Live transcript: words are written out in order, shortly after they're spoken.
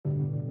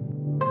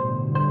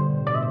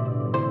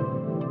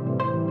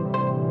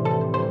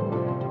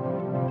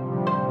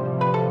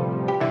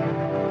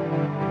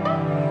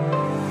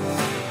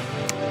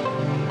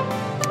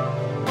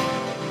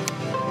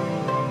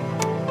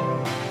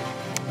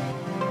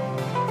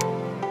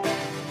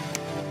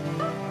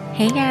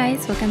Hey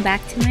guys, welcome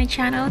back to my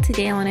channel.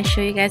 Today I want to show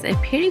you guys a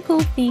pretty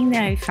cool thing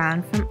that I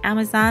found from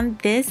Amazon.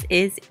 This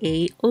is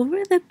a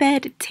over the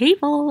bed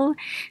table.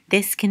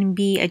 This can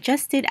be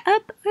adjusted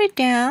up or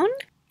down.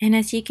 And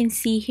as you can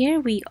see here,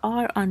 we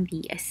are on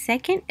the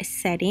second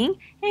setting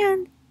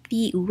and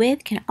the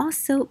width can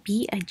also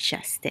be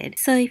adjusted.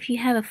 So if you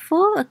have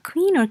a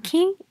queen or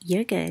king,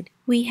 you're good.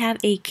 We have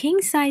a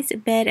king size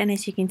bed, and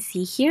as you can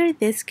see here,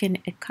 this can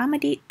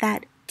accommodate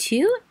that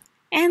too.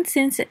 And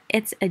since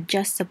it's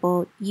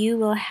adjustable, you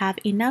will have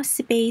enough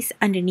space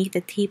underneath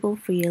the table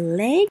for your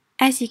leg.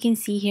 As you can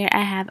see here,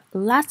 I have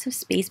lots of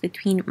space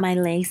between my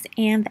legs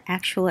and the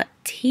actual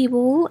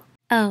table.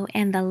 Oh,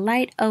 and the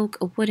light oak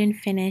wooden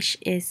finish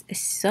is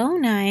so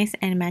nice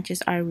and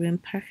matches our room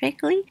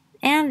perfectly.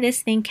 And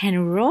this thing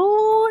can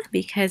roll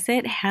because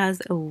it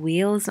has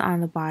wheels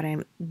on the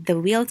bottom. The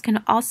wheels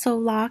can also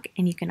lock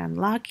and you can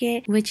unlock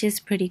it, which is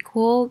pretty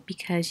cool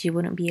because you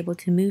wouldn't be able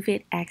to move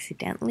it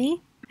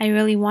accidentally. I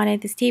really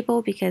wanted this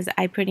table because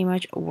I pretty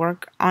much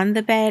work on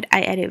the bed. I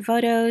edit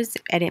photos,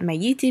 edit my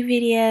YouTube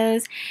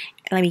videos.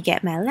 Let me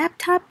get my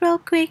laptop real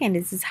quick, and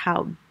this is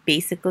how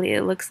basically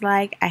it looks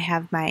like. I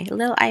have my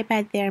little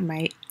iPad there,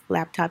 my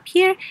laptop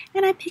here,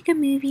 and I pick a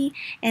movie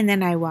and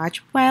then I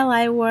watch while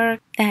I work.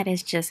 That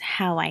is just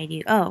how I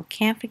do. Oh,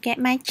 can't forget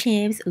my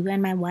chips. Ooh,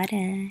 and my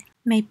water.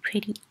 My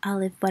pretty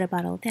olive water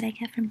bottle that I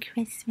got from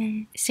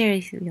Christmas.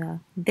 Seriously though,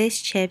 these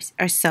chips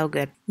are so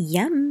good.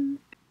 Yum!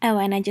 Oh,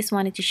 and I just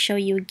wanted to show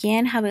you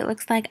again how it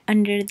looks like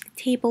under the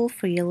table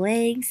for your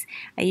legs.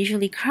 I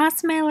usually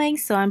cross my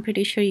legs, so I'm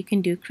pretty sure you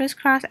can do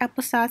crisscross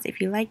applesauce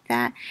if you like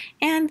that.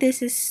 And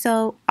this is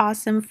so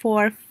awesome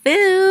for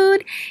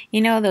food.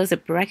 You know, those are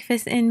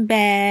breakfast in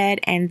bed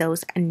and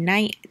those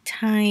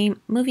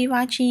nighttime movie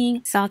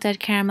watching,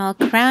 salted caramel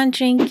crown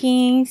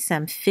drinking,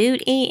 some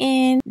food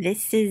eating.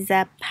 This is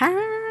a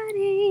party.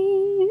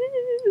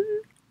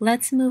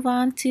 Let's move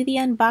on to the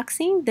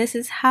unboxing. This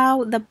is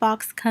how the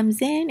box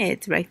comes in.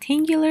 It's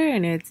rectangular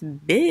and it's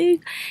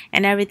big,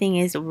 and everything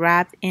is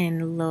wrapped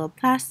in little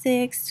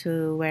plastics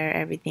to where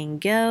everything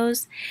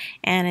goes.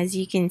 And as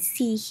you can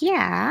see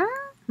here,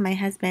 my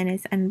husband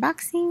is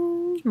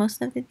unboxing most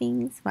of the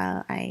things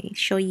while I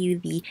show you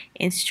the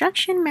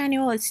instruction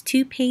manual. It's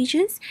 2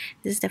 pages.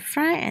 This is the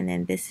front and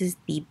then this is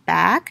the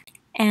back.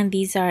 And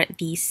these are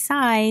the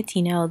sides,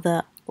 you know,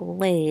 the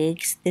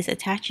legs. This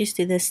attaches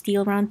to the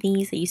steel round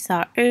thingies that you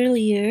saw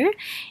earlier,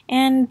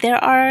 and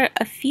there are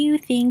a few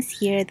things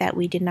here that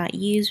we did not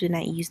use. We did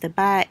not use the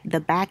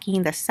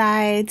backing, the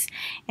sides,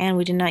 and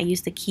we did not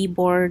use the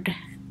keyboard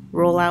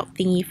rollout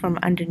thingy from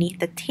underneath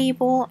the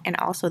table. And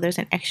also there's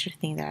an extra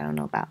thing that I don't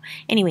know about.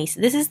 Anyways,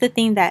 this is the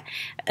thing that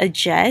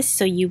adjusts,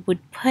 so you would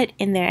put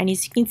in there, and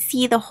as you can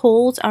see, the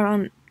holes are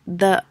on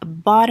the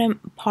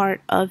bottom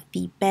part of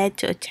the bed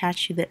to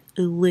attach to the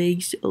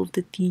legs of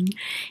the thing.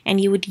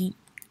 And you would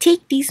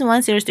take these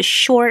ones, there's the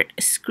short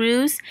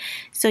screws,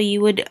 so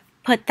you would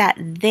put that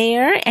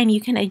there and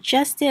you can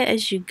adjust it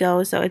as you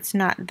go, so it's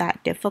not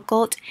that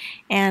difficult.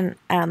 And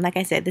like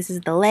I said, this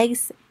is the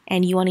legs,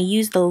 and you want to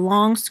use the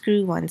long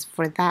screw ones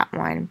for that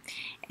one.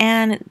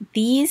 And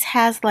these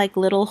has like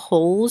little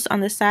holes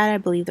on the side. I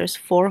believe there's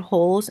 4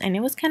 holes, and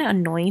it was kind of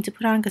annoying to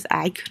put on because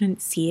I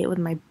couldn't see it with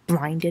my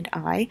blinded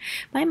eye,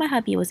 but my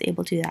hubby was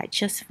able to do that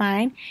just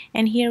fine.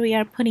 And here we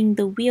are putting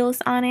the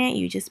wheels on it.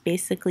 You just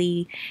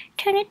basically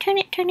turn it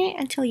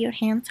until your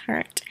hands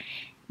hurt.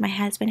 My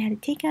husband had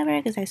to take over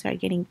because I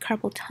started getting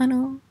carpal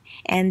tunnel.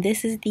 And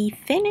this is the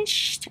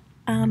finished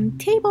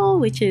table,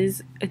 which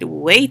is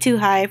way too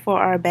high for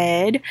our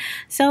bed,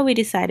 so we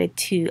decided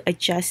to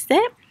adjust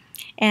it.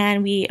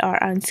 And we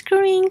are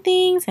unscrewing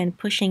things and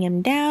pushing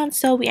them down,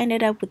 so we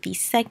ended up with the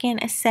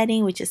second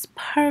setting, which is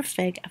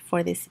perfect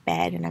for this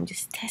bed. And I'm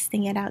just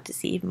testing it out to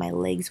see if my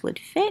legs would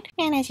fit,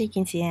 and as you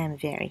can see, I'm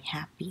very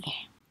happy.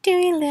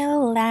 Doing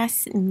little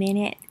last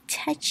minute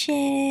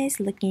touches,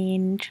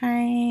 looking,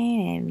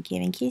 trying, and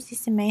giving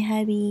kisses to my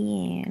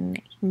hubby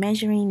and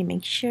measuring to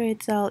make sure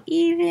it's all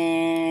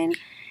even,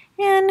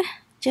 and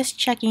just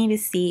checking to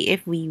see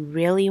if we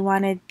really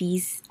wanted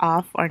these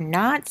off or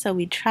not. So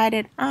we tried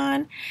it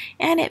on,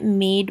 and it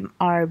made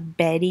our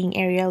bedding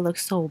area look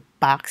so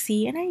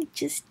boxy, and I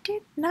just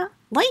did not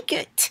like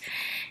it.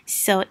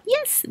 So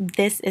yes,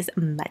 this is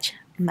much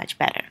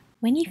better.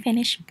 When you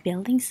finish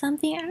building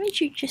something, aren't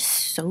you just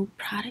so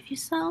proud of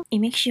yourself? It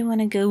makes you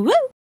want to go woo,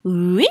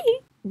 wee.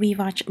 We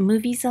watch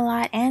movies a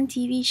lot and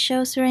TV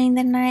shows during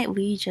the night.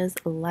 We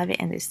just love it,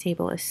 and this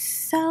table is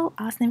so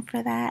awesome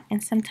for that.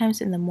 And sometimes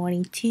in the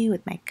morning too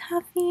with my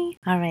coffee.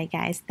 Alright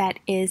guys, that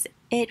is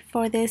it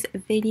for this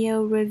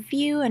video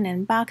review and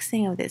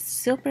unboxing of this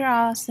super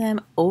awesome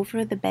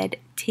over the bed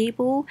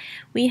table.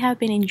 We have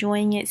been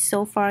enjoying it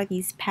so far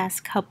these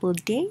past couple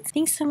of days.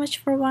 Thanks so much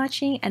for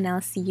watching, and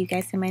I'll see you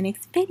guys in my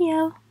next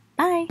video.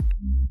 Bye!